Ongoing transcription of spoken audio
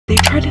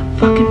tried to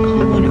fucking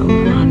pull one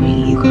over on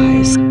me, you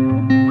guys.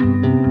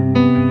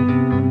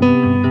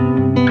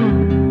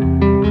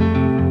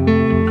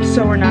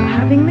 So we're not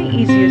having the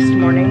easiest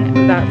morning,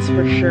 that's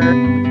for sure.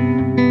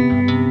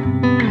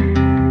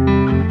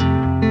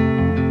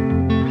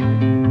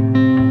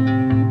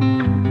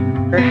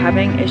 We're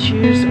having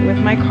issues with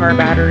my car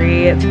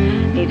battery. It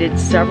needed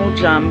several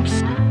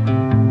jumps.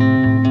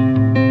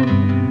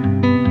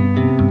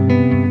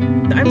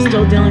 I'm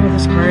still dealing with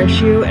this car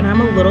issue and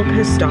I'm a little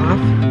pissed off.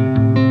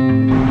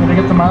 Can I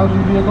get the mileage of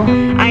the vehicle?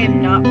 I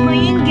am not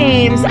playing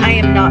games. I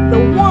am not the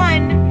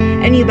one,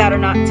 and you better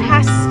not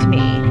test me.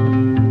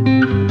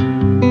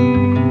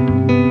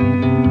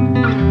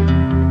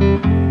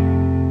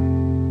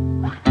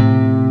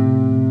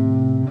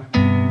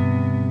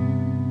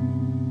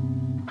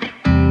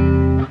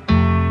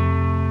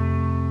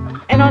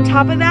 And on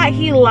top of that,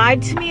 he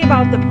lied to me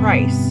about the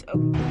price.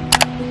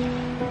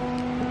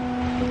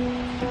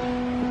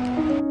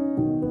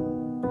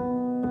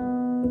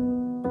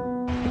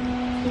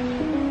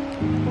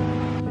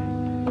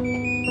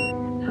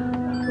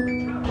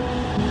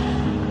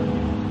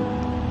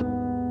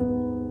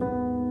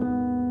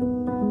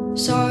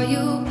 Saw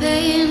you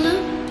paint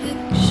a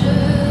picture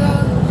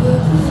of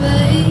a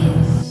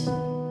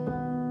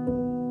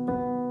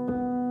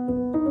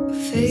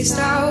face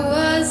that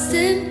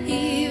wasn't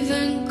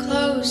even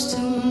close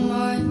to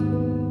mine.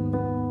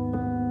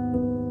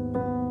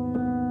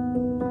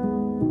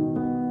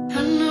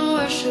 I know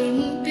I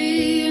shouldn't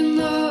be in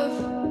love,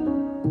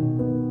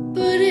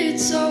 but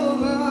it's so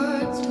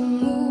hard to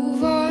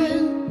move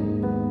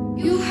on.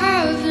 You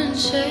haven't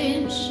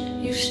changed,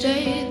 you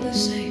stayed the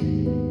same.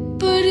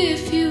 But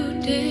if you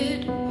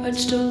did, I'd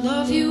still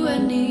love you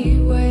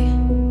anyway.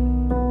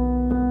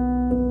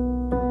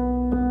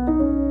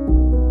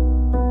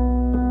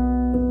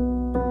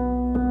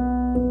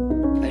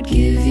 I'd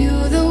give you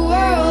the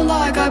world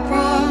like I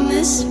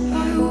promised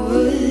I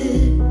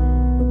would.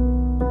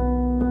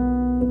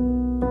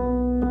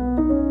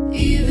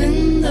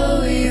 Even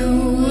though you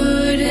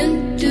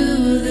wouldn't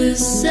do the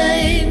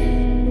same.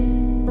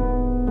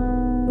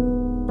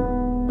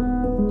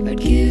 I'd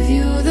give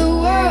you the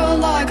world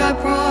like I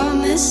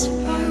promised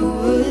I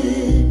would.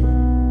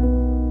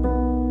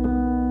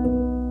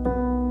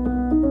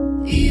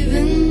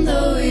 Even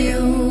though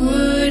you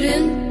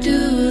wouldn't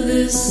do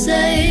the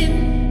same.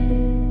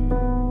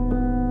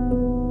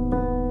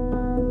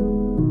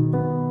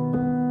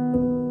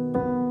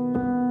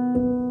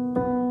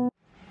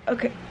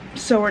 Okay,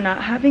 so we're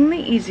not having the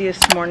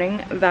easiest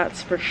morning,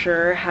 that's for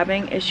sure.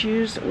 Having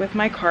issues with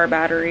my car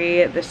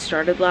battery. This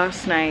started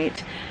last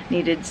night,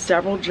 needed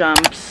several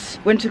jumps.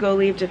 Went to go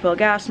leave to fill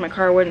gas, my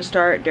car wouldn't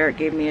start. Derek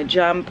gave me a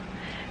jump.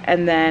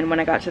 And then when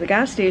I got to the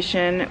gas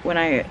station, when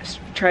I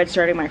tried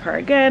starting my car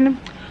again,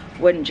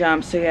 wouldn't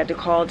jump, so he had to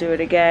call, do it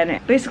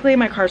again. Basically,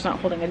 my car's not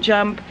holding a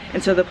jump,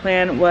 and so the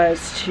plan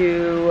was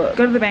to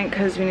go to the bank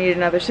because we need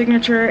another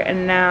signature,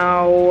 and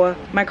now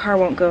my car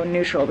won't go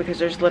neutral because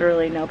there's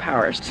literally no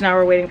power. So now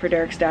we're waiting for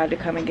Derek's dad to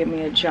come and give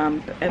me a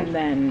jump, and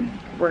then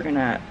we're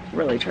gonna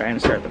really try and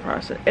start the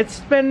process.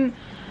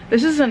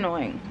 This is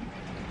annoying.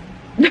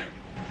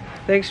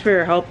 Thanks for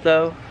your help,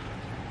 though.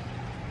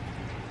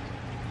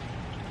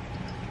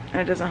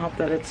 And it doesn't help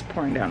that it's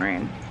pouring down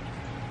rain.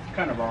 It's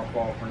kind of our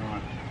fault for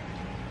not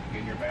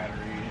getting your battery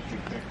issue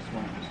fixed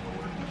when it was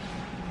working.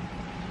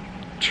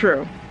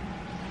 True.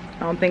 I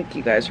don't think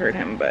you guys heard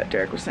him, but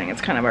Derek was saying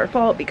it's kind of our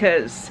fault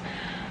because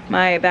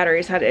my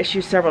batteries had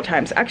issues several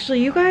times.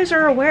 Actually, you guys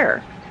are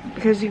aware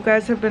because you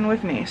guys have been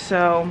with me,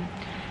 so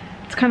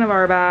it's kind of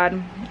our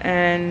bad.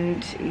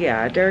 And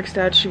yeah, Derek's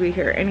dad should be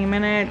here any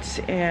minute,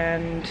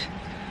 and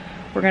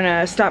we're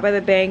gonna stop by the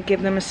bank,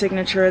 give them a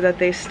signature that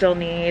they still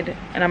need,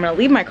 and I'm gonna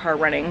leave my car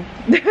running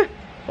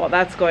while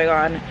that's going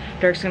on.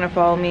 Derek's gonna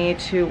follow me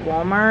to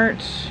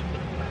Walmart,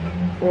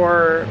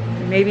 or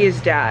maybe his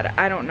dad.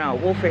 I don't know,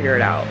 we'll figure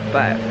it out.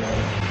 But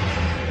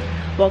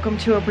welcome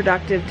to a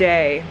productive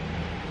day.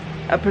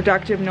 A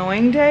productive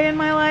knowing day in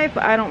my life?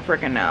 I don't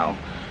freaking know.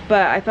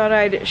 But I thought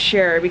I'd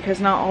share because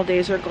not all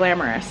days are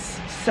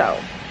glamorous. So,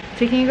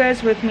 taking you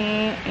guys with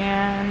me,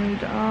 and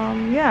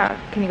yeah.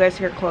 Can you guys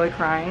hear Chloe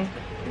crying?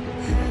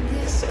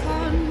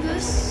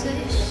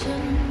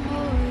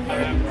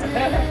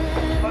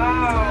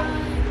 Wow.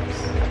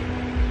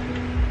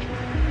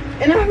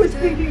 And I was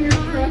thinking your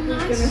truck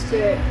was gonna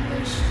fit.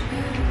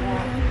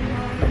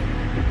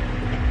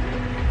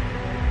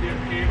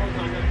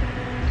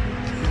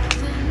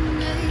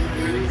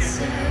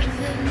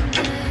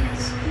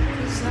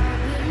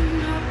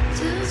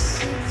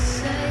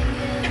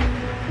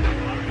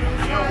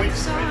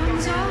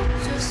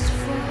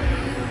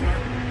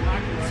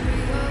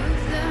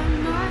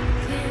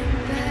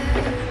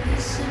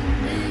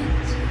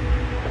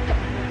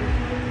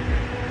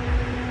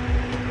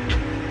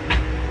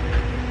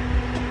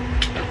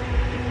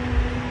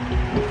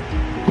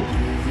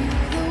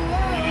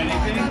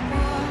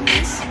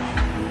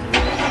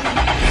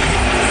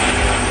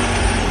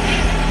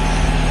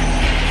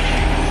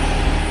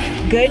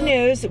 Good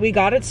news, we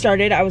got it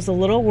started. I was a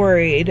little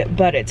worried,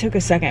 but it took a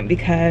second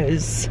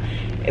because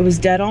It was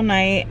dead all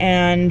night,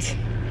 and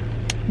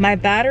my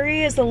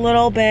battery is a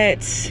little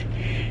bit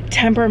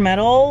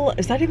temperamental.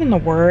 Is that even the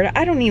word?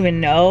 I don't even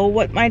know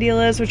what my deal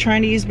is with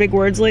trying to use big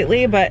words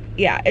lately, but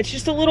yeah, it's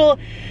just a little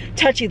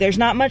touchy. There's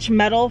not much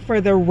metal for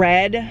the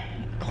red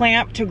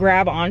clamp to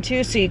grab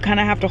onto, so you kind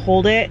of have to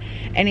hold it.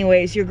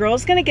 Anyways, your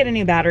girl's gonna get a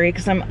new battery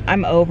because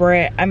I'm over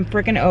it. I'm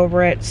freaking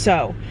over it.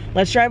 So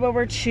let's drive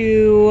over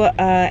to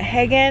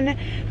Hagen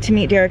to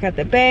meet Derek at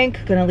the bank.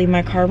 Gonna leave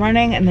my car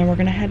running, and then we're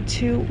gonna head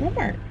to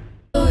Walmart.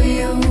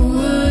 You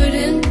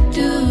wouldn't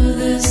do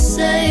the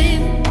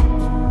same.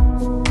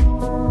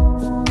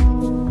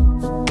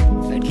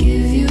 I'd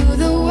give you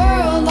the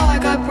world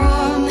like I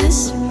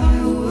promised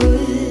I would.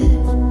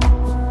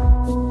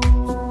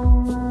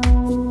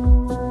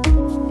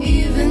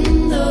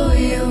 Even though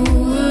you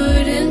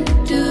wouldn't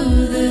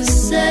do the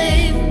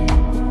same.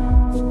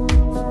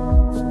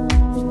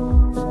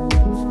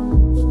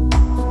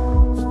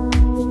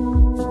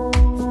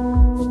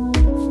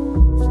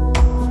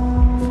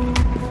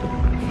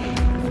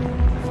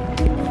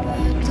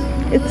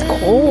 It's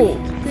cold.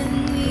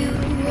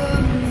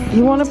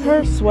 You want a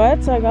pair of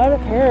sweats? I got a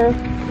pair.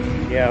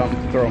 Yeah,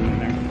 I'll throw them in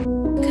there.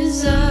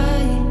 'Cause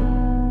I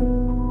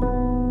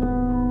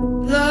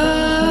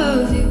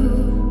love you.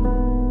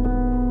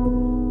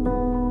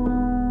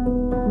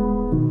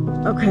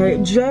 Okay,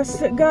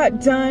 just got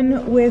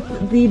done with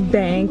the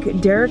bank.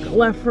 Derek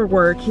left for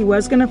work. He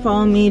was gonna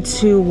follow me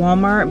to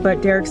Walmart,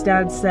 but Derek's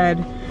dad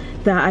said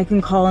that I can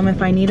call him if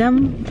I need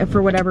him. If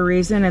for whatever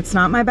reason it's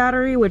not my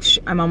battery, which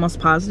I'm almost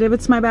positive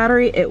it's my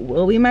battery, it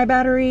will be my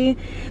battery.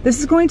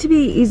 This is going to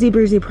be an easy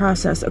breezy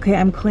process, okay?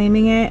 I'm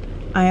claiming it.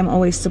 I am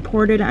always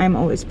supported. I am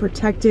always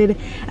protected.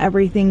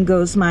 Everything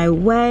goes my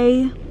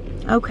way,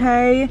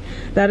 okay?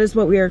 That is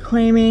what we are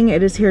claiming.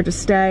 It is here to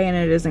stay, and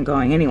it isn't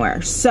going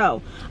anywhere.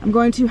 So I'm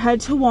going to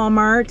head to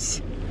Walmart.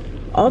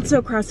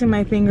 Also crossing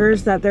my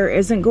fingers that there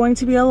isn't going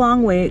to be a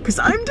long wait, because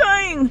I'm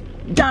dying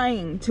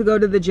to go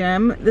to the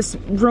gym. This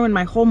ruined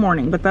my whole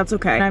morning, but that's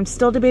okay. I'm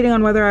still debating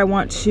on whether I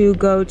want to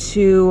go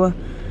to,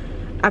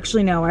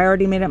 actually no, I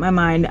already made up my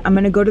mind. I'm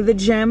gonna go to the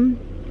gym,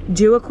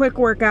 do a quick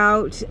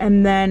workout,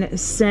 and then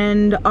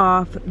send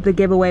off the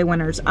giveaway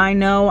winners. I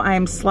know I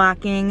am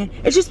slacking.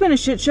 It's just been a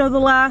shit show the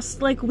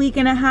last like week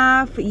and a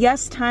half.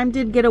 Yes, time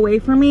did get away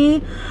from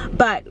me,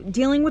 but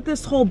dealing with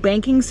this whole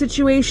banking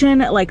situation,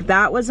 like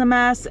that was a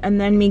mess,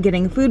 and then me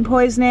getting food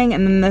poisoning,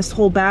 and then this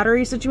whole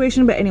battery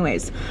situation. But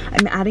anyways,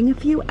 I'm adding a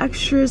few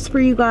extras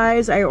for you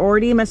guys. I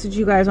already messaged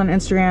you guys on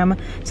Instagram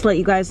to let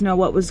you guys know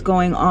what was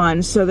going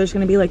on. So there's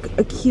gonna be like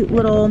a cute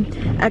little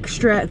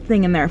extra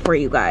thing in there for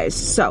you guys.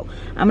 So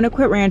I'm gonna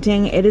quit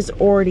ranting. It is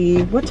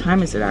already, what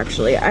time is it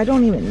actually? I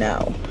don't even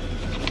know.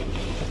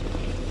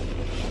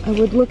 I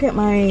would look at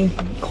my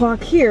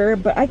clock here,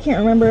 but I can't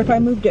remember if I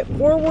moved it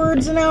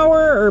forwards an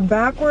hour or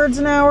backwards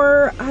an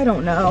hour. I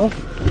don't know.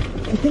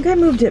 I think I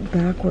moved it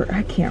backward.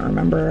 I can't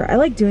remember. I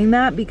like doing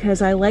that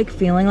because I like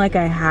feeling like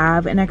I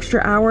have an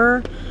extra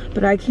hour,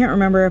 but I can't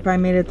remember if I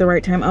made it the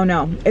right time. Oh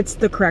no, it's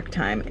the correct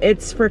time.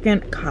 It's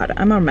freaking, God,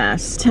 I'm a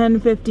mess.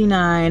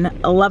 10:59,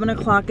 11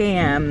 o'clock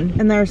a.m.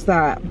 and there's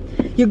that.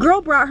 Your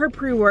girl brought her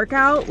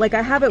pre-workout. Like,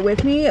 I have it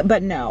with me,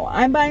 but no,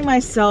 I'm buying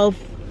myself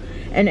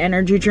an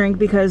energy drink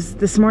because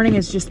this morning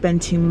has just been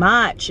too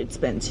much. It's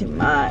been too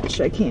much.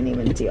 I can't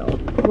even deal.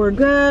 We're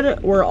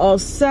good. We're all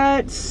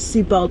set.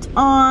 Seatbelt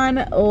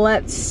on.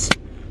 Let's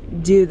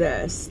do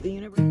this. The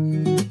universe.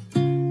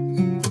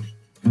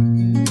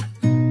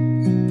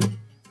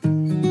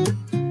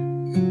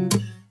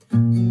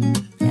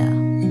 Yeah.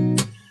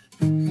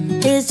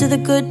 Here's to the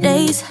good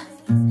days.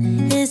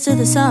 Here's to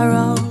the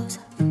sorrows.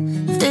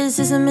 If this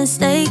is a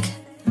mistake,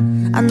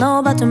 I know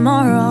about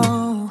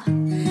tomorrow.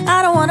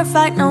 I don't wanna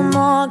fight no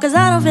more, cause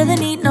I don't feel the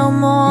need no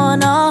more,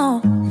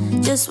 no.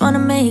 Just wanna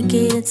make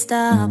it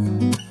stop.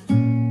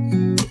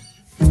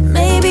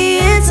 Maybe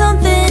it's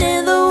something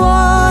in the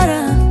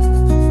water,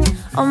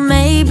 or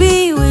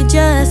maybe we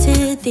just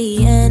hit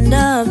the end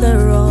of the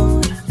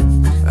road.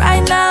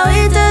 Right now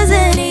it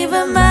doesn't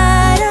even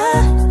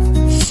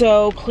matter.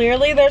 So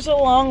clearly there's a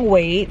long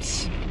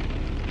wait,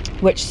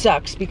 which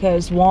sucks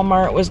because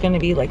Walmart was gonna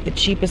be like the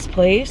cheapest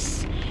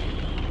place.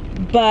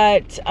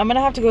 But I'm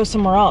gonna have to go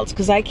somewhere else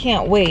because I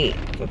can't wait.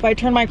 If I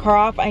turn my car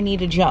off, I need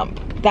to jump.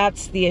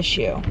 That's the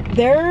issue.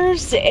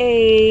 There's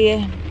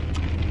a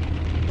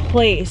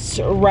place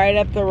right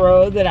up the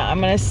road that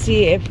I'm gonna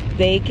see if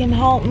they can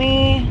help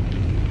me.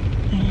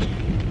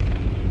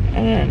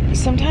 And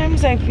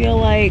sometimes I feel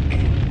like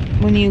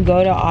when you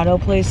go to auto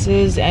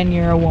places and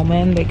you're a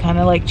woman, they kind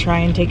of like try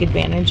and take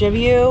advantage of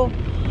you.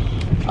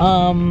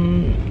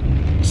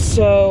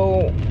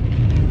 So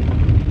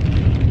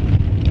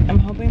I'm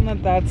hoping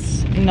that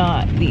that's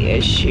not the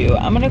issue.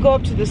 I'm gonna go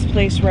up to this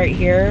place right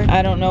here.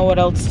 I don't know what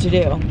else to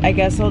do. I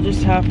guess I'll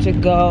just have to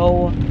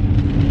go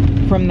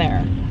from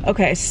there.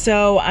 Okay,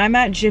 so I'm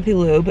at Jiffy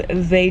Lube.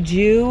 They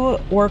do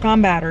work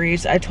on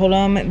batteries. I told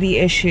him the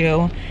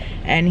issue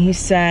and he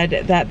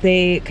said that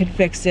they could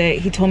fix it.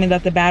 He told me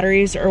that the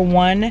batteries are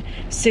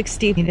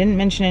 $160. He didn't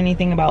mention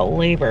anything about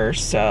labor,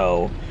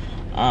 so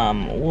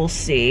We'll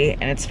see.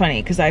 And it's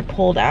funny because I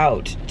pulled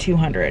out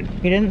 200.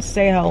 He didn't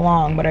say how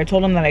long, but I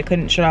told him that I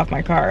couldn't shut off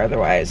my car,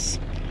 otherwise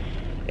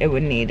it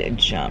would need a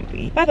jump.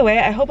 By the way,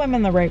 I hope I'm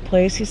in the right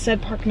place. He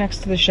said park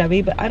next to the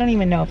Chevy, but I don't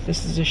even know if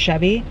this is a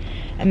Chevy,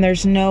 and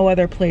there's no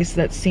other place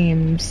that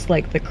seems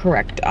like the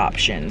correct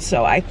option,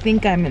 so I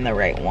think I'm in the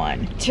right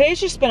one. Today's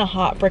just been a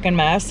hot freaking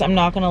mess, I'm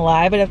not gonna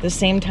lie, but at the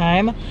same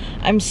time,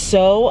 I'm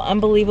so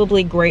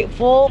unbelievably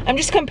grateful. I'm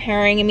just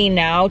comparing me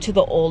now to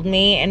the old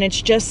me, and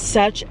it's just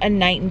such a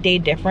night and day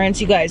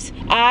difference. You guys,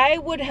 I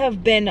would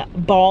have been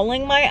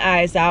bawling my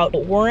eyes out,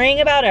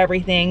 worrying about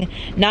everything,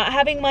 not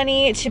having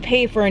money to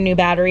pay for a new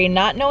battery,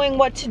 not knowing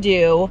what to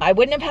do. I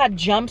wouldn't have had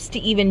jumps to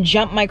even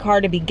jump my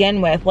car to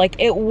begin with. Like,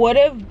 it would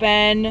have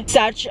been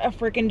such a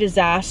freaking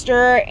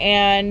disaster,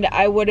 and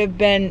I would have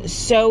been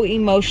so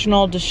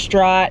emotional,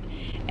 distraught,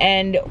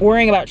 and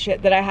worrying about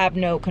shit that I have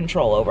no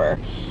control over.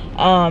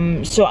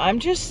 So I'm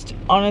just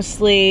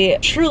honestly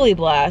truly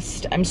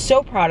blessed. I'm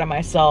so proud of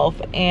myself,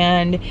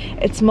 and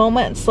it's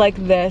moments like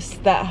this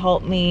that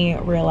help me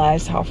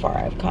realize how far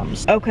I've come.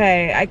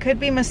 Okay, I could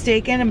be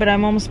mistaken, but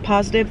I'm almost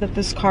positive that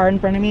this car in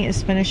front of me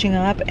is finishing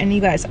up. And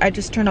you guys, I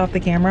just turned off the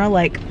camera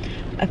like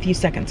a few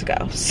seconds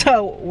ago,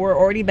 so we're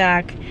already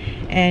back.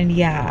 And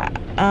yeah,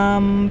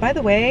 by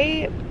the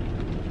way,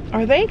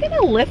 are they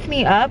gonna lift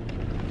me up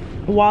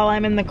while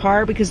I'm in the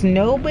car? Because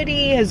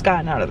nobody has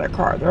gotten out of their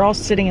car. They're all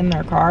sitting in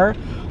their car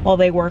while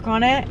they work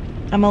on it.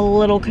 I'm a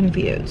little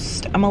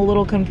confused.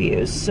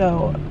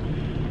 So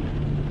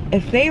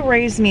if they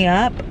raise me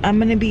up, I'm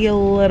gonna be a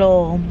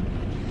little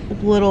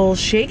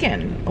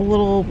shaken,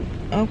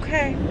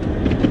 okay.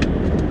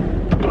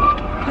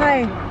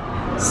 Hi.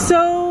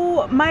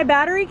 So my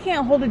battery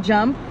can't hold a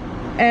jump,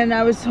 and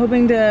I was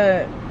hoping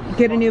to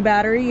get a new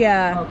battery.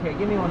 Yeah. Okay,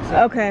 give me 1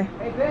 second. Okay.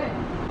 Hey, Ben.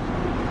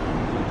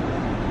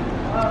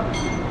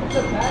 It's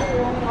a battery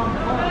only on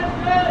one.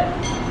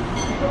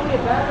 It's only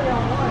a battery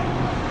on one.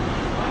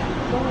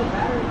 It's only a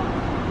battery on one.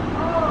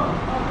 Oh,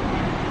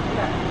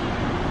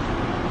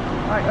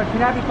 yeah. Alright,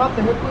 can I have you pop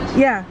the hood, please?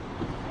 Yeah.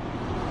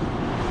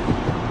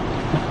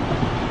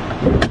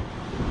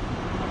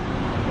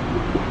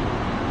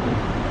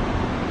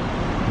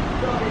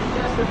 So it's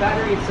just the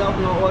battery itself,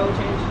 no oil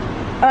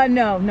change?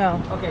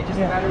 No. Okay, just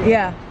the battery?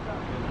 Yeah.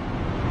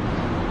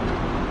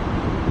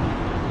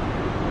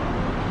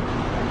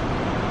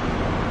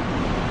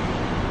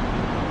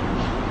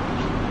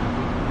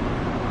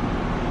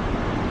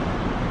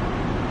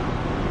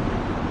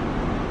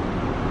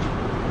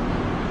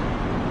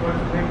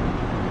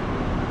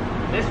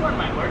 This one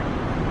might work.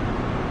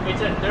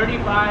 It's a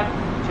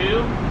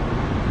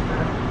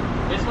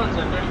 35.2. This one's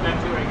a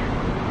 35.2 right here.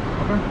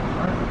 Okay,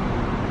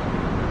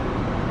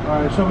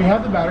 alright, so we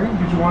have the battery.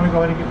 Did you want to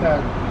go ahead and get that?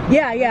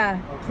 Yeah,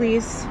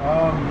 please.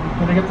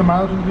 Can I get the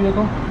mileage of the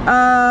vehicle?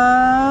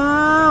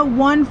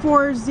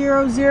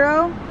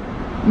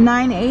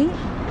 140098.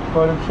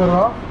 Go ahead and shut it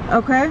off.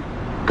 Okay.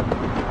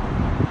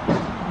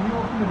 Can you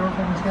open the door so I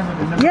can scan the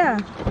VIN? Yeah.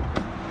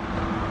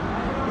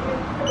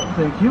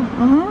 Thank you.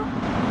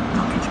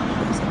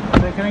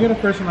 Can I get a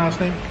first and last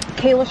name?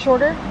 Kayla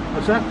Shorter.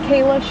 What's that?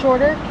 Kayla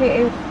Shorter.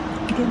 K-A.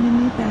 Getting a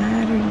new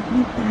battery.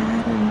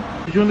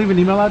 Did you want to leave an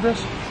email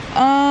address?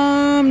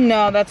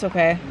 No, that's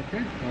okay.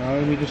 Okay.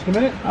 Give me just a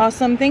minute.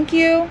 Awesome, thank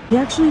you. He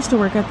actually used to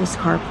work at this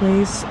car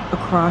place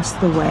across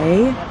the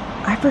way.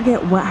 I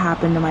forget what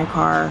happened to my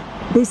car.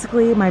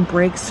 Basically, my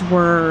brakes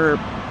were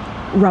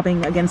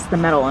rubbing against the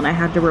metal and I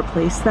had to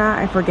replace that.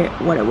 I forget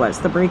what it was,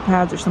 the brake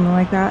pads or something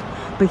like that.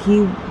 But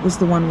he was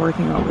the one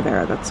working over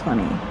there. That's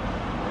funny.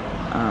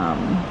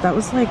 That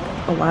was like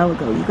a while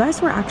ago. You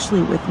guys were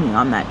actually with me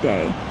on that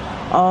day.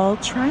 I'll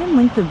try and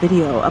link the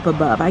video up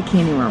above. I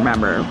can't even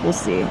remember. We'll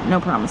see. No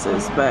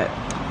promises, but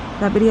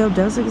that video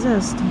does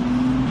exist.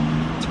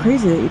 It's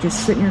crazy that you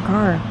just sit in your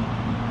car.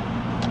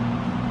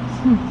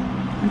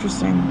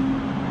 Interesting.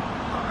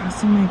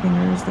 Crossing my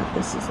fingers that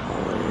this is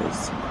all it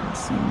is.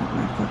 Crossing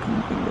my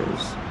fucking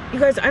fingers. You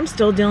guys, I'm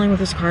still dealing with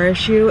this car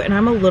issue and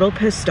I'm a little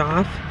pissed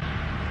off.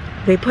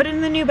 They put in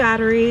the new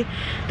battery,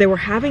 they were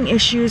having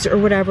issues or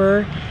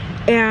whatever,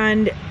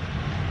 and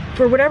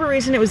for whatever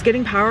reason it was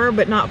getting power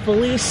but not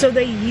fully, so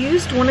they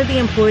used one of the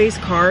employees'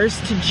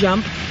 cars to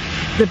jump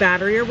the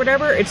battery or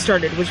whatever. It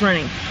was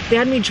running. They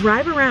had me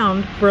drive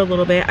around for a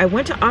little bit. I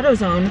went to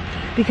AutoZone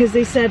because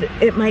they said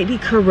it might be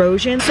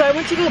corrosion, so I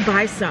went to go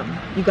buy some.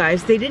 You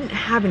guys, they didn't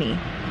have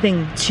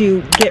anything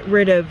to get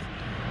rid of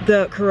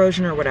the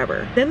corrosion or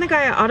whatever. Then the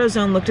guy at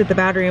AutoZone looked at the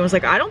battery and was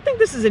like, I don't think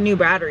this is a new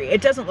battery.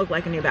 It doesn't look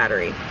like a new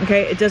battery,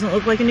 okay? It doesn't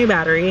look like a new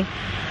battery.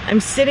 I'm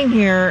sitting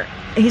here,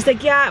 he's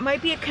like, yeah, it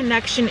might be a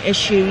connection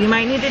issue. You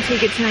might need to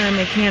take it to a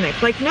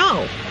mechanic. Like,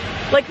 no,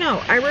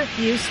 I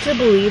refuse to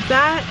believe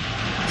that.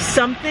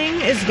 Something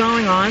is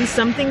going on,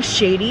 something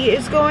shady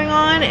is going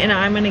on, and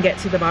I'm gonna get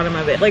to the bottom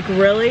of it. Like,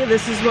 really?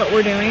 This is what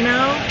we're doing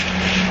now?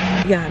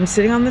 Yeah, I'm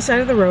sitting on the side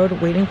of the road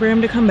waiting for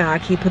him to come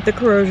back. He put the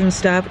corrosion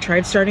stuff,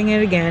 tried starting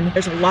it again.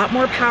 There's a lot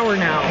more power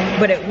now,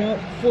 but it won't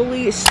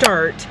fully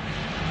start.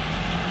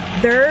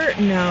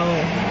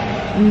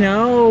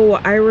 No,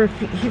 I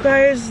refuse. You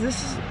guys,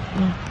 this is,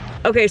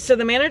 Okay, so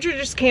the manager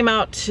just came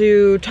out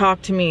to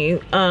talk to me,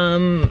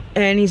 and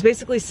he's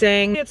basically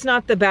saying it's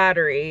not the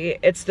battery,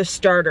 it's the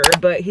starter.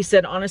 But he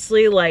said,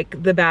 honestly,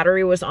 like, the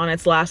battery was on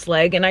its last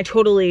leg, and I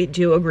totally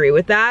do agree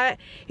with that.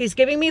 He's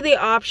giving me the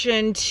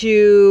option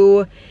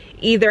to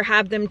either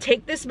have them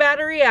take this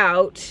battery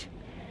out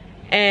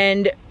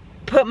and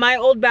put my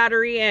old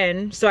battery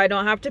in so I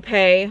don't have to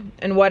pay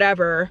and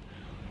whatever,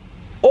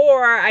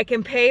 or I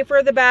can pay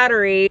for the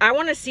battery. I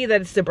want to see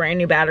that it's a brand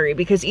new battery,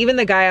 because even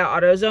the guy at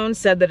AutoZone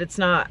said that it's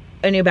not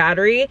a new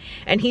battery,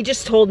 and he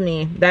just told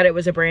me that it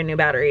was a brand new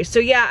battery. So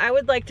yeah, I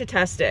would like to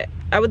test it.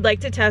 I would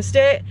like to test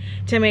it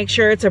to make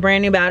sure it's a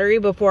brand new battery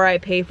before I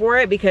pay for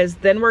it, because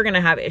then we're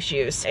gonna have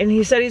issues. And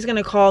he said he's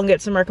gonna call and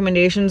get some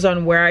recommendations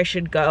on where I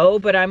should go,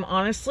 but I'm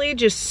honestly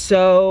just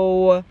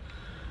so,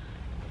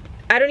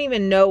 I don't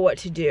even know what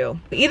to do.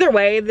 Either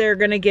way, they're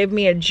gonna give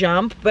me a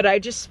jump, but I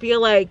just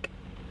feel like,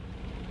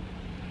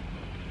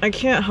 I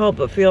can't help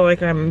but feel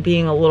like I'm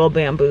being a little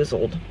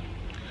bamboozled.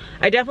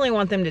 I definitely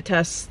want them to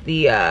test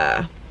the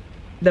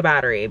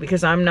battery,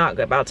 because I'm not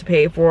about to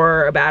pay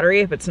for a battery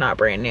if it's not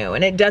brand new,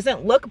 and it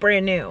doesn't look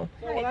brand new.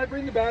 So when I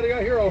bring the battery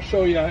out here, I'll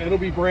show you. It'll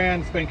be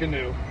brand spanking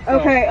new. So,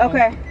 okay.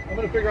 I'm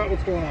gonna figure out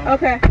what's going on.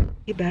 Okay.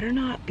 You better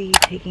not be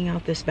taking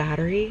out this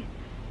battery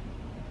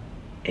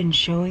and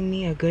showing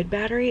me a good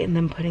battery and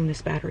then putting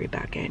this battery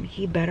back in.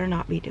 He better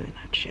not be doing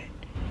that shit.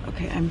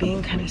 Okay, I'm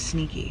being kind of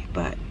sneaky,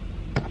 but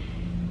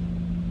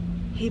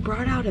he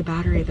brought out a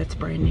battery that's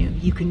brand new.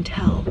 You can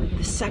tell.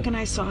 The second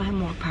I saw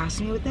him walk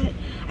past me with it,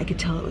 I could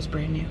tell it was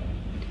brand new.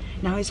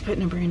 Now he's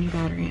putting a brand new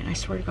battery in. I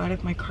swear to God,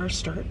 if my car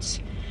starts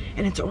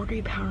and it's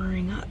already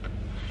powering up,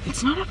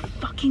 it's not a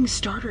fucking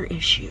starter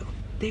issue.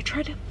 They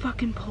tried to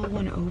fucking pull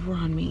one over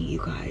on me, you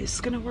guys. It's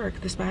gonna work.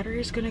 This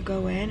battery is gonna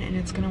go in and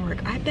it's gonna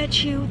work. I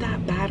bet you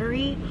that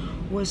battery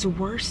was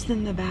worse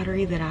than the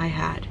battery that I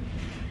had.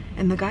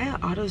 And the guy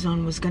at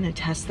AutoZone was gonna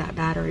test that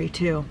battery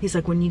too. He's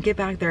like, when you get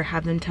back there,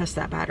 have them test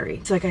that battery.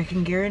 It's like, I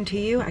can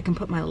guarantee you, I can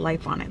put my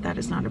life on it. That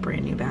is not a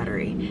brand new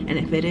battery. And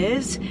if it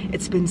is,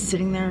 it's been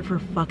sitting there for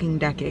fucking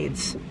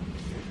decades.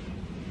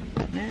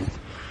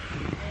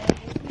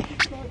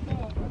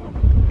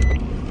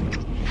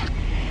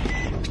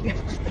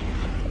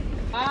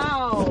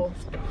 Ow.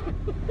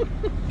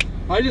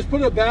 I just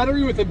put a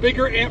battery with a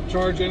bigger amp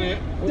charge in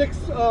it.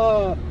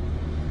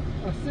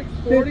 A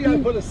 640, I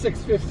put a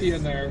 650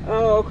 in there.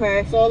 Oh,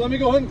 okay. So let me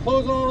go ahead and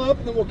close all up,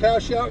 and then we'll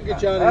cash you out and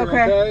get you out of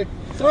here, okay?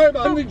 Sorry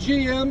about it. I'm the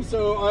GM,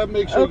 so I'll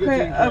make sure you get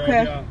taken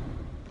care of.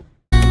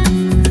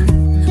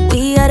 Yeah.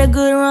 We had a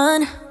good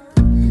run,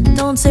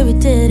 don't say we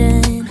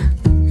didn't.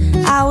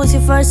 I was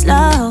your first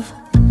love,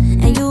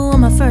 and you were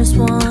my first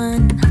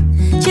one.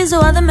 Cheers to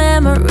all the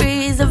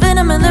memories, the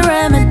venom and the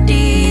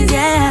remedies,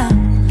 yeah.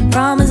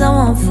 Promise I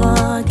won't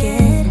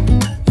forget.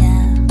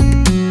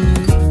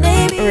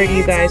 Alright,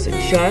 you guys,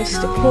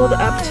 just pulled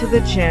up to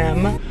the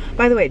gym.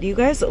 By the way, do you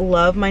guys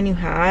love my new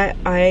hat?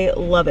 I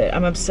love it.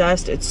 I'm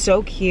obsessed. It's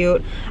so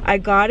cute. I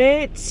got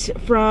it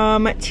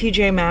from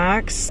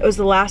Tjmaxx. It was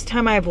the last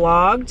time I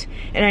vlogged,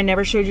 and I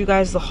never showed you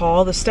guys the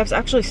haul. The stuff's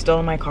actually still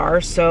in my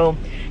car, so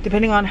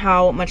depending on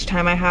how much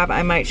time I have,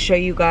 I might show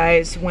you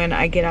guys when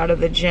I get out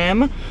of the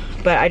gym.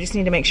 But I just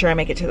need to make sure I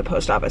make it to the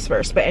post office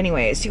first. But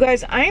anyways, you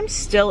guys, I am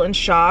still in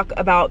shock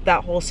about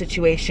that whole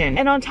situation.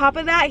 And on top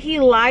of that, he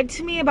lied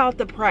to me about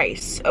the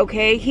price,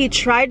 okay? He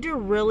tried to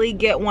really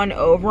get one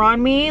over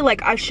on me.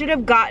 Like, I should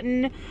have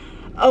gotten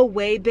a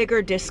way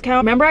bigger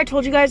discount. Remember I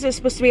told you guys it was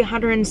supposed to be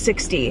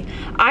 $160.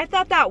 I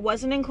thought that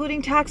wasn't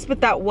including tax,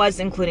 but that was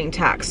including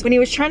tax. When he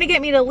was trying to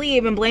get me to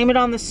leave and blame it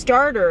on the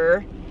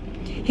starter,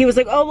 he was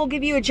like, oh, we'll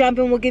give you a jump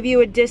and we'll give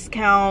you a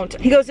discount.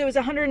 He goes, it was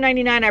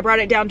 $199. I brought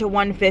it down to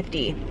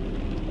 $150.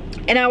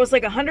 And I was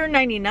like,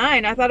 $199?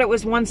 I thought it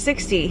was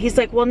 $160. He's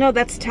like, well, no,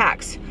 that's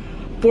tax.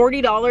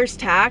 $40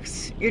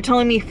 tax? You're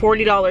telling me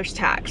 $40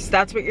 tax?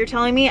 That's what you're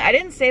telling me? I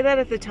didn't say that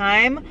at the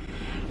time.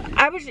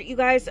 You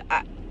guys,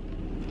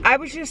 I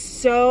was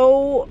just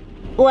so,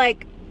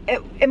 like,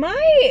 am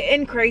I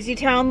in crazy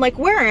town? Like,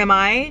 where am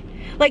I?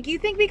 Like, you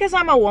think because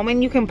I'm a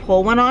woman you can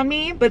pull one on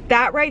me? But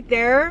that right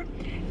there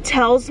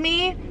tells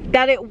me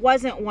that it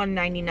wasn't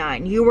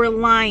 $199. You were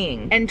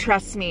lying. And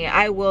trust me,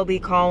 I will be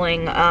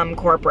calling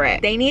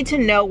corporate. They need to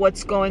know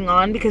what's going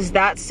on, because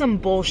that's some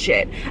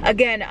bullshit.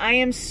 Again, I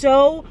am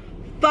so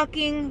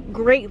fucking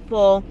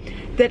grateful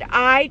that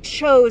I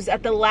chose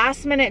at the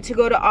last minute to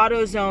go to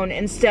AutoZone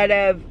instead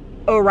of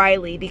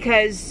O'Reilly,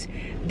 because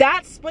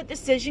that split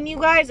decision, you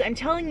guys, I'm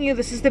telling you,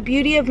 this is the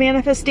beauty of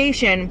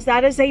manifestation.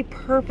 That is a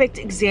perfect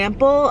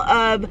example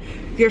of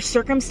your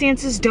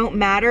circumstances don't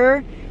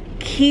matter.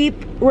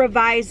 Keep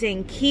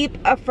revising, keep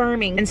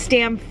affirming, and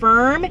stand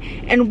firm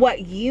in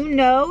what you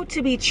know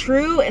to be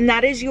true, and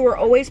that is you are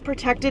always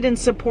protected and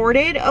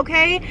supported,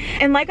 okay?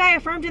 And like I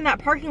affirmed in that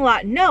parking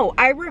lot, no,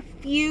 I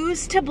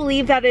refuse to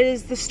believe that it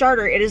is the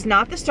starter. It is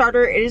not the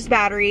starter, it is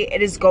battery.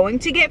 It is going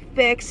to get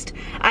fixed.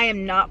 I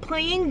am not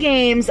playing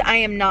games. I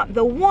am not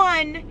the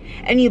one,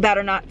 and you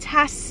better not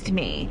test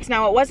me.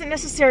 Now, it wasn't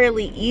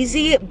necessarily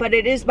easy, but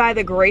it is by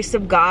the grace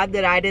of God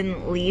that I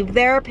didn't leave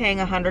there paying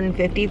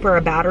 $150 for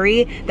a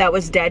battery that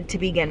was dead to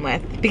begin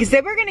with. Because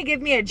they were gonna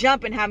give me a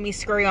jump and have me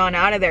scurry on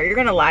out of there. You're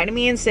gonna lie to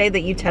me and say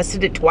that you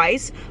tested it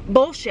twice?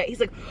 Bullshit. He's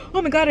like,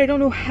 oh my God, I don't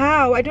know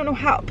how. I don't know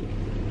how.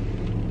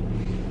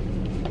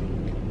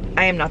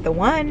 I am not the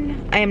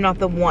one. I am not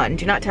the one.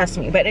 Do not test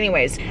me. But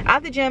anyways,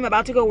 at the gym,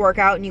 about to go work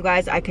out, and you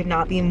guys, I could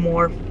not be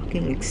more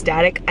fucking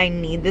ecstatic. I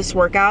need this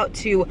workout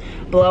to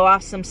blow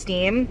off some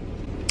steam.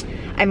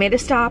 I made a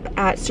stop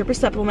at Super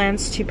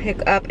Supplements to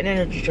pick up an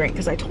energy drink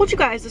because I told you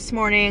guys this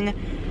morning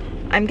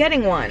I'm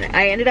getting one.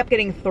 I ended up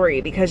getting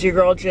 3 because your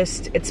girl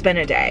just, it's been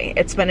a day.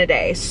 It's been a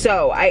day.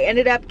 So I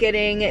ended up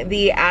getting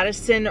the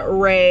Addison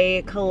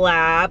Rae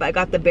collab. I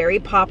got the Berry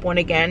Pop one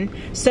again.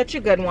 Such a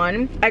good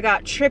one. I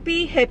got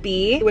Trippy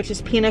Hippie, which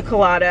is pina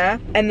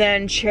colada, and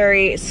then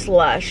Cherry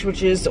Slush,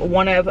 which is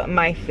one of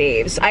my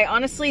faves. I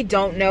honestly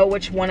don't know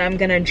which one I'm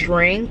gonna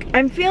drink.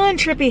 I'm feeling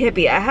Trippy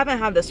Hippie. I haven't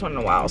had this one in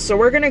a while, so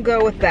we're gonna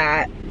go with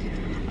that.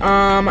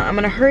 I'm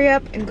gonna hurry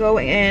up and go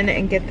in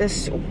and get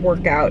this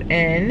workout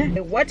in.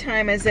 What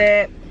time is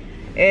it?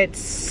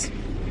 It's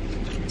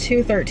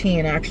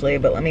 2:13 actually,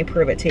 but let me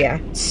prove it to you.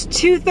 It's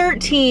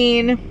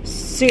 2:13.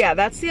 So yeah,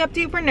 that's the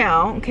update for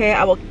now. Okay,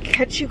 I will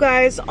catch you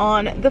guys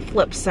on the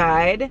flip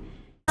side.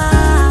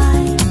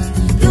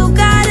 You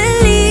gotta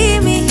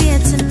leave me here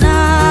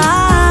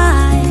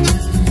tonight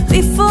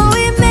before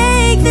we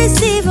make this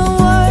even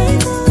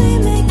worse.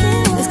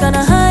 It's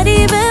gonna hurt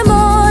even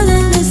more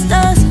than this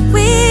does.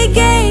 We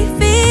gave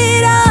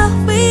it up,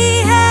 we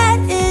had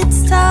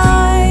its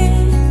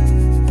time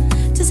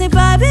to say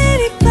bye,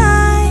 baby,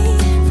 bye.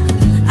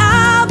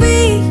 I'll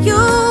be,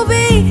 you'll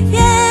be,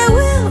 yeah,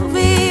 we'll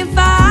be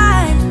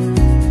fine.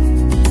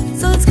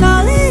 So let's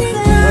call it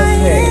a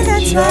night.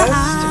 Okay, just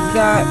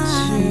got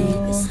to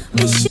the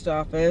post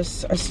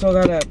office. I still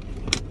gotta,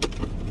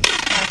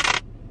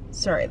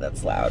 sorry,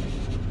 that's loud.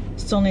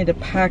 Still need to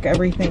pack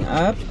everything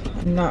up.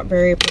 I'm not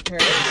very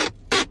prepared.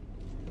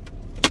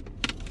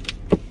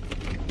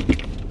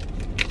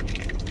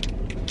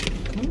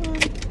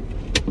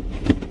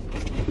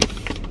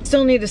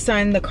 Still need to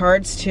sign the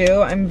cards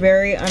too. I'm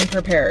very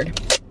unprepared.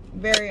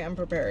 Very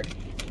unprepared.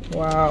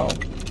 Wow.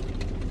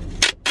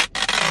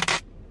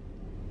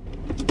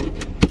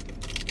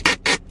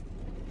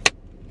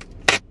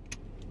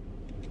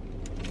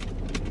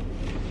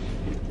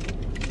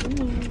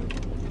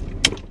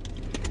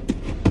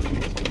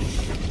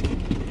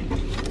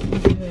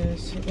 Okay,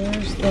 so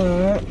there's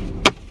that.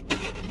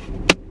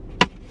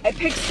 I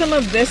picked some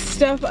of this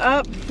stuff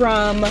up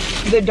from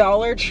the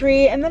Dollar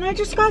Tree, and then I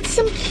just got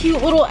some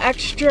cute little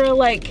extra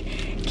like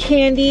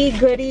candy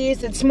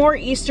goodies. It's more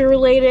Easter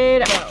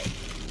related.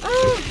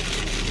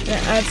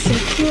 Gonna add some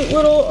cute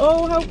little,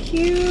 oh how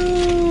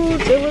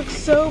cute. It looks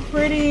so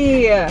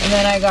pretty. And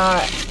then I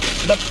got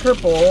the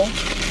purple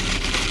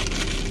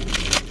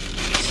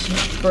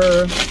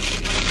for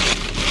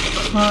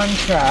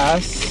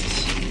contrast.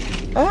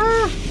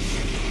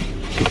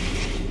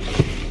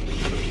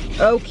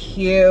 Oh,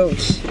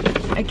 cute.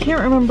 I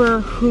can't remember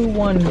who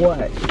won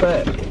what,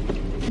 but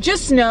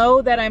just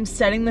know that I'm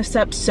setting this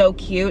up so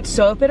cute.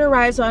 So if it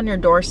arrives on your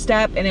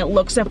doorstep and it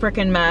looks a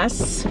freaking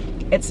mess,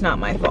 it's not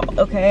my fault,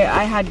 okay?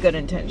 I had good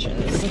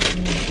intentions.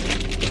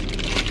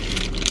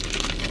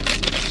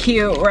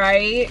 Cute,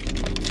 right?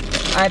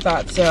 I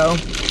thought so.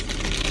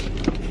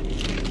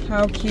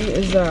 How cute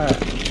is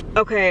that?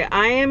 Okay,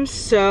 I am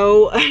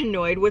so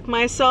annoyed with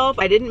myself.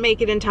 I didn't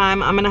make it in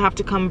time. I'm gonna have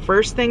to come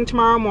first thing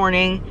tomorrow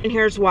morning, and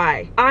here's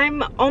why.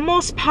 I'm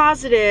almost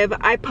positive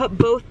I put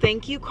both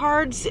thank you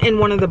cards in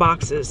one of the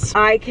boxes.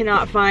 I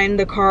cannot find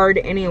the card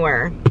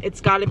anywhere. It's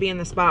gotta be in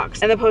this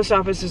box. And the post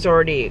office is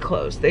already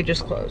closed. They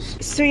just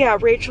closed. So yeah,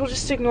 Rachel,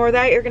 just ignore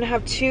that. You're gonna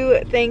have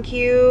 2 thank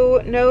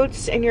you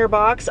notes in your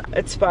box.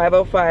 It's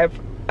 5:05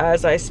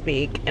 as I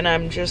speak, and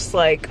I'm just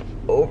like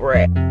over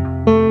it.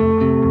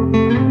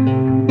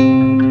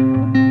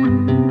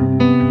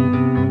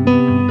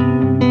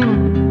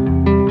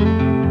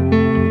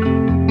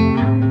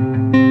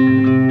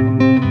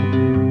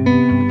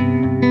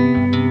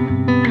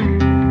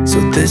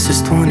 This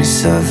is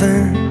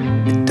 27.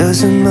 It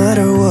doesn't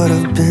matter what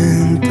I've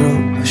been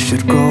through. I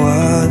should grow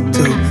up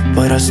too,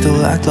 but I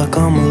still act like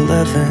I'm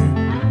 11.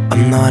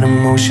 I'm not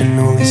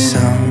emotionally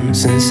sound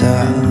since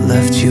I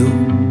left you.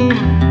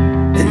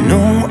 And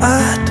no,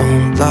 I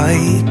don't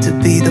like to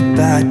be the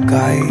bad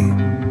guy.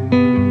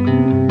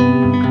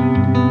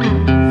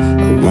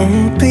 I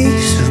won't be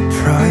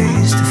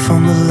surprised if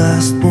I'm the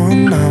last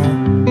one now.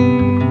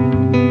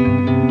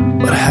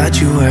 But I had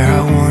you where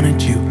I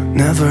wanted you.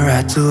 Never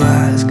had to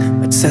ask.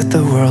 I'd set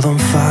the world on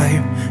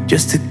fire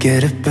just to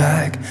get it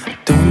back. I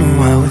don't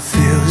know how it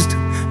feels to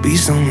be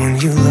someone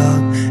you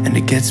love, and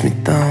it gets me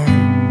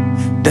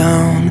down,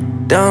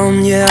 down,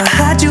 down. Yeah, I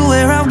had you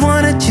where I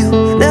wanted you,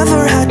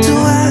 never had to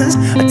ask.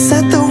 I'd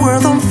set the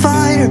world on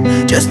fire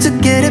just to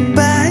get it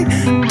back.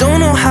 Don't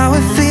know how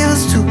it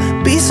feels to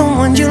be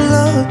someone you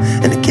love,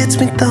 and it gets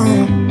me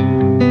down.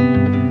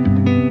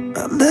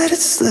 I let it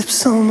slip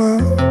somehow.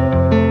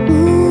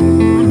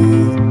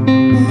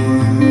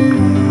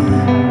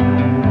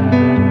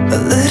 I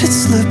let it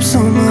slip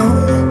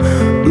somehow.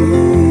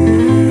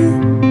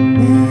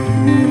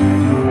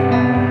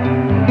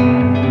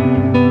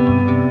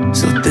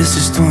 So this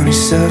is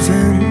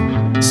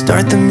 27.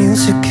 Start the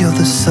music, kill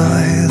the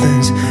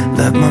silence.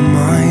 Let my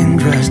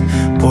mind rest.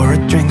 Pour a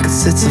drink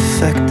cause it's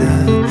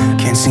effective.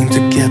 Can't seem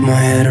to get my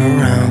head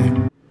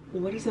around.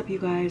 What is up, you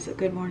guys?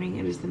 Good morning.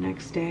 It is the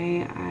next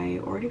day. I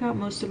already got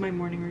most of my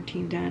morning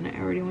routine done. I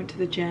already went to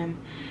the gym,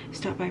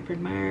 stopped by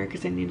PicMonkey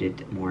because I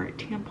needed more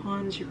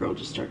tampons. Your girl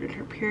just started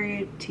her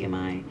period,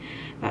 TMI,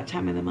 that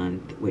time of the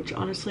month, which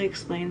honestly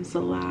explains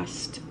the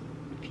last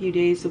few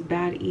days of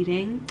bad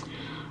eating.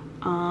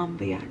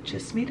 But yeah,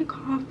 just made a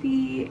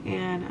coffee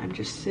and I'm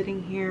just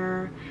sitting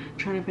here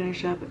trying to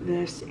finish up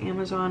this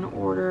Amazon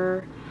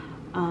order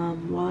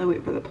while I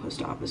wait for the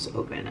post office to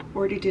open. I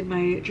already did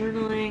my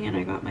journaling and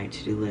I got my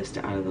to-do list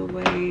out of the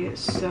way,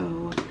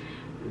 so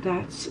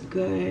that's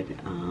good.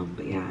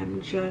 But yeah,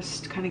 I'm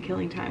just kind of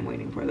killing time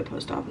waiting for the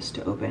post office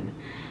to open.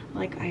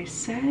 Like I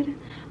said,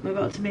 I'm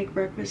about to make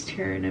breakfast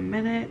here in a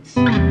minute.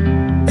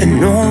 And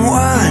no,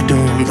 I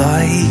don't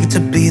like to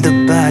be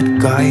the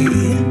bad guy.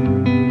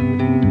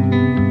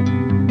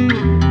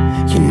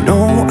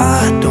 No,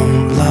 I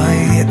don't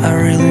lie, I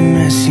really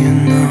miss you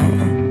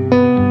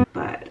now.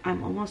 But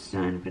I'm almost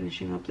done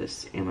finishing up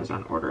this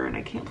Amazon order and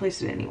I can't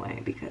place it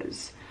anyway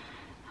because...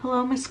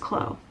 Hello, Miss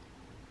Chloe.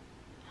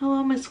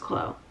 Hello, Miss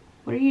Chloe.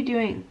 What are you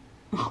doing?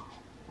 What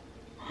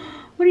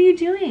are you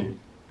doing?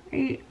 Are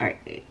you...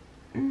 Alright.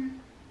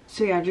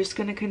 So yeah, just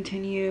gonna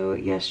continue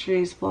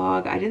yesterday's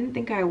vlog. I didn't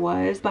think I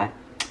was, but...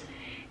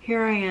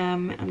 here I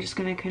am. I'm just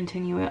gonna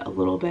continue it a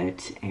little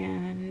bit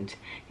and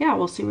yeah,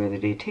 we'll see where the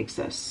day takes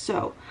us.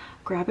 So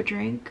grab a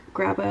drink,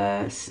 grab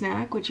a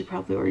snack, which you've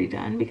probably already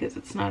done because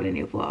it's not a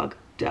new vlog.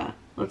 Duh.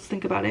 Let's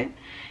think about it.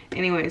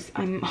 Anyways,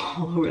 I'm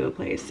all over the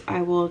place.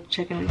 I will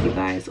check in with you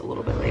guys a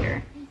little bit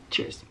later.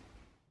 Cheers.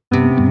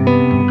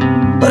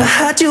 But I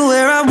had you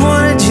where I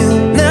wanted you,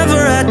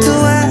 never had to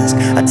ask.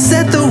 I'd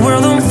set the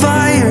world on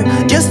fire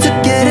just to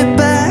get it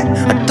back.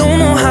 I don't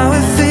know how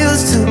it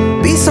feels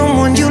to be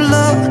someone you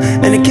love,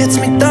 and it gets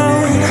me down.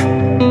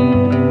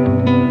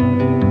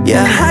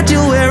 Yeah, I had you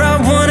where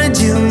I wanted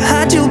you,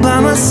 had you by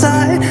my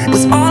side. It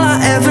was all I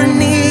ever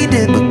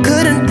needed, but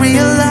couldn't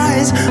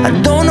realize. I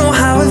don't know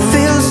how it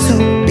feels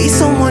to be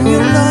someone you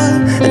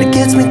love, and it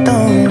gets me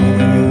down.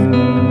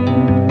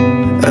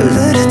 I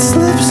let it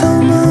slip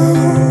somehow.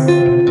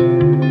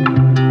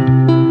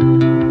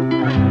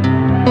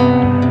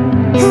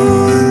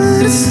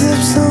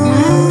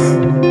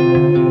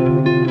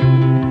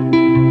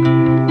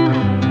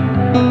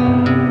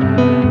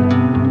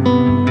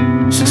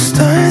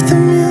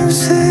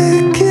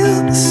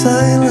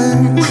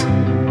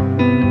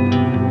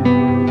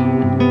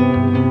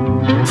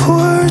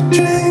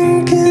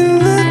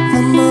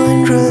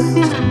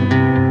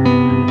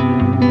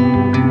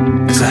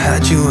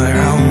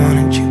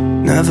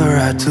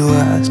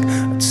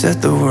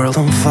 Set the world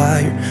on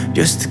fire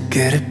just to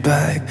get it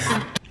back.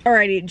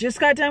 Alrighty, just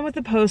got done with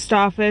the post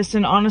office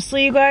and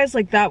honestly, you guys,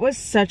 like that was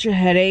such a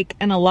headache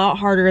and a lot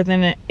harder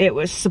than it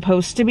was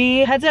supposed to be.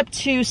 Heads up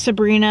to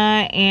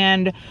Sabrina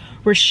and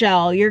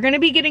Rochelle, you're gonna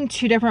be getting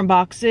 2 different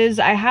boxes.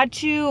 I had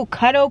to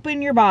cut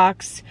open your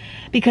box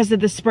because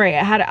of the spray.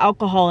 It had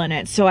alcohol in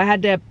it, so I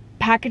had to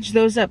package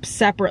those up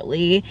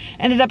separately.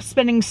 Ended up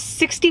spending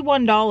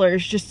 $61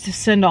 just to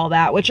send all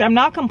that, which I'm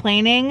not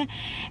complaining,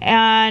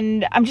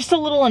 and I'm just a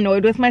little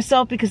annoyed with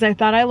myself because I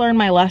thought I learned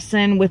my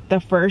lesson with the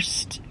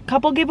first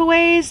couple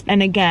giveaways.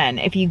 And again,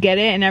 if you get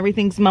it and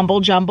everything's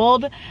mumble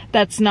jumbled,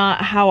 that's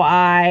not how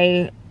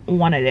I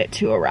wanted it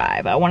to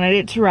arrive. I wanted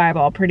it to arrive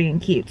all pretty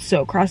and cute,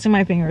 so crossing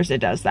my fingers it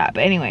does that.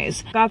 But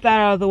anyways, got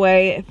that out of the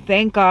way.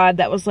 Thank God.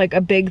 That was like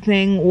a big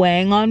thing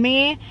weighing on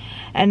me,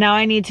 and now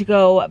I need to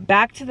go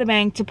back to the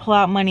bank to pull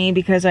out money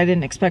because I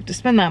didn't expect to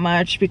spend that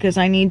much, because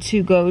I need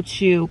to go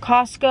to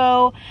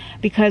Costco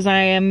because I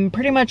am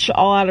pretty much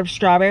all out of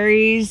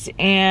strawberries.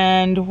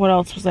 And what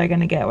else was I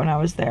gonna get when I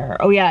was there?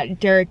 Oh yeah,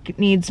 Derek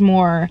needs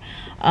more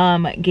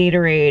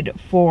Gatorade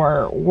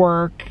for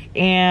work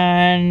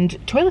and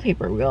toilet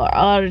paper. We are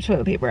all out of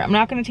toilet paper. I'm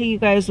not gonna take you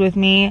guys with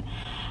me.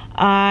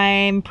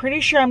 I'm pretty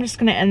sure I'm just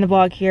gonna end the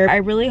vlog here. I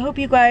really hope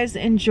you guys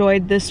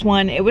enjoyed this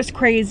one. It was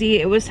crazy,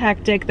 it was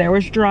hectic, there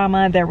was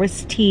drama, there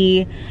was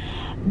tea,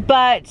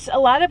 but a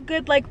lot of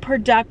good, like,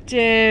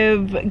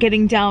 productive,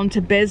 getting down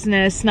to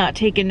business, not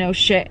taking no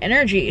shit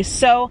energy.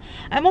 So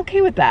I'm okay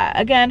with that.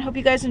 Again, hope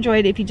you guys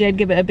enjoyed. If you did,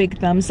 give it a big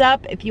thumbs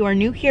up. If you are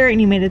new here and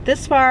you made it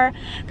this far,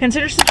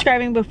 consider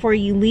subscribing before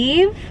you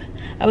leave.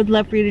 I would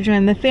love for you to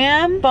join the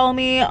fam. Follow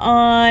me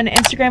on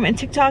Instagram Instagram and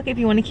TikTok if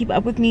you want to keep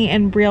up with me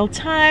in real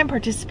time,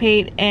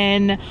 participate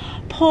in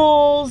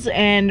polls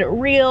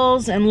and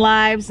reels and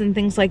lives and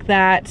things like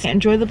that.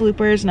 Enjoy the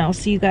bloopers, and I'll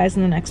see you guys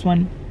in the next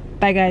one.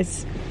 Bye,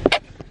 guys.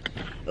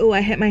 Oh,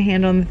 I hit my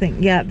hand on the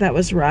thing. Yeah, that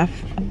was rough.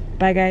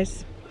 Bye,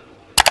 guys.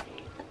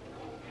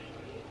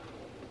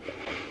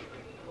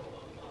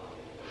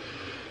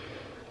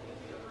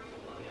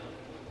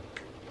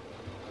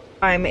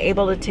 I'm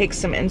able to take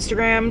some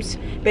Instagrams.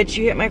 Bitch,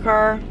 you hit my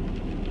car.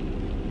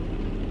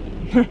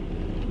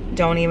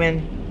 Don't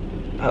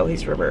even. Oh,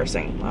 he's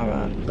reversing.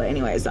 But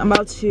anyways, I'm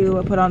about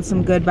to put on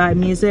some good vibe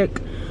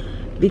music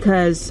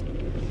because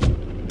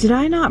did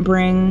I not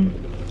bring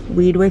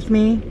weed with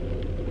me?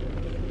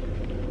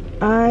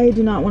 I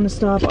do not want to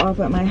stop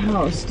off at my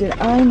house. Did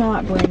I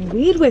not bring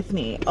weed with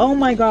me? Oh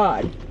my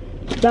God.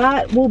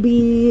 That will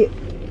be,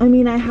 I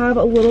mean, I have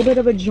a little bit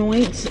of a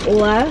joint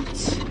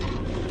left.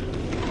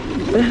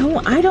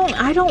 I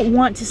don't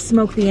want to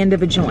smoke the end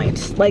of a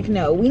joint. Like,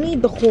 no, we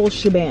need the whole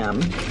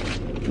shabam.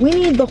 We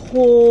need the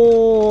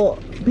whole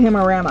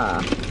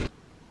panorama.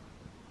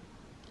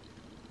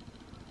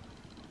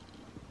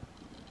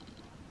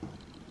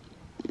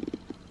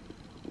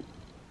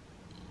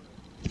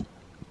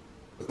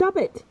 Stop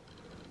it.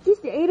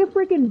 Just ate a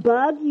freaking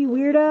bug, you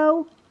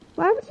weirdo.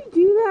 Why would you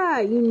do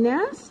that? You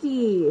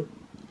nasty.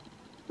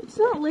 It's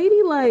not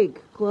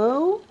ladylike,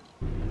 Chloe.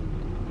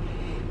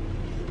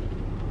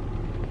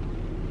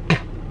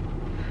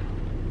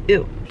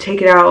 Ew.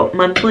 Take it out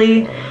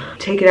monthly.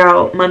 Take it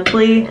out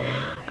monthly.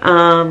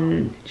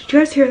 Did you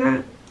guys hear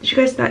that? Did you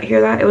guys not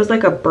hear that? It was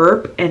like a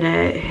burp and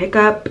a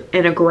hiccup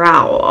and a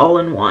growl all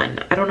in one.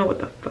 I don't know what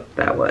the fuck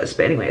that was,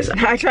 but anyways.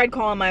 I tried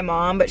calling my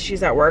mom, but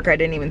she's at work. I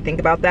didn't even think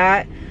about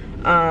that.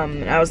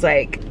 I was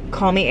like,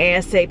 call me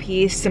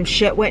ASAP. Some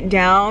shit went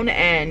down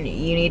and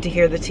you need to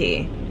hear the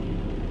tea.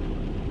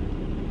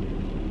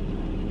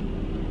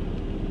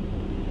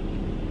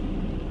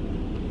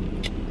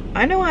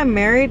 I know I'm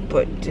married,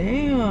 but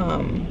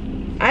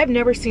damn. I've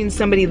never seen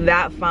somebody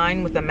that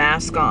fine with a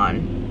mask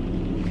on.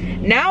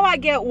 Now I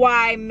get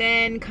why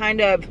men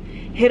kind of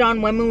hit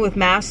on women with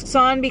masks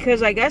on,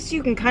 because I guess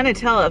you can kind of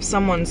tell if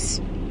someone's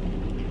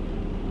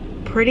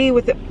pretty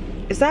with it.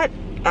 Is that...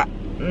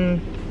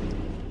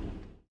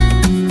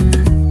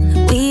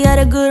 We had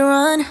a good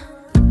run,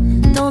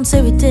 don't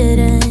say we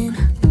didn't.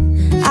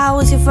 I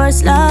was your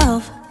first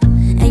love,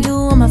 and you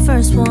were my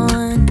first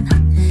one.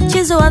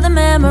 Cheers to all the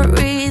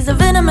memories, the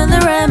venom and the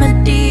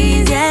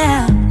remedies,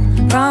 yeah.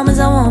 Promise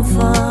I won't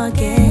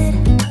forget,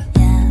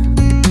 yeah.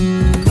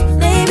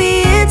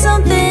 Maybe it's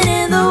something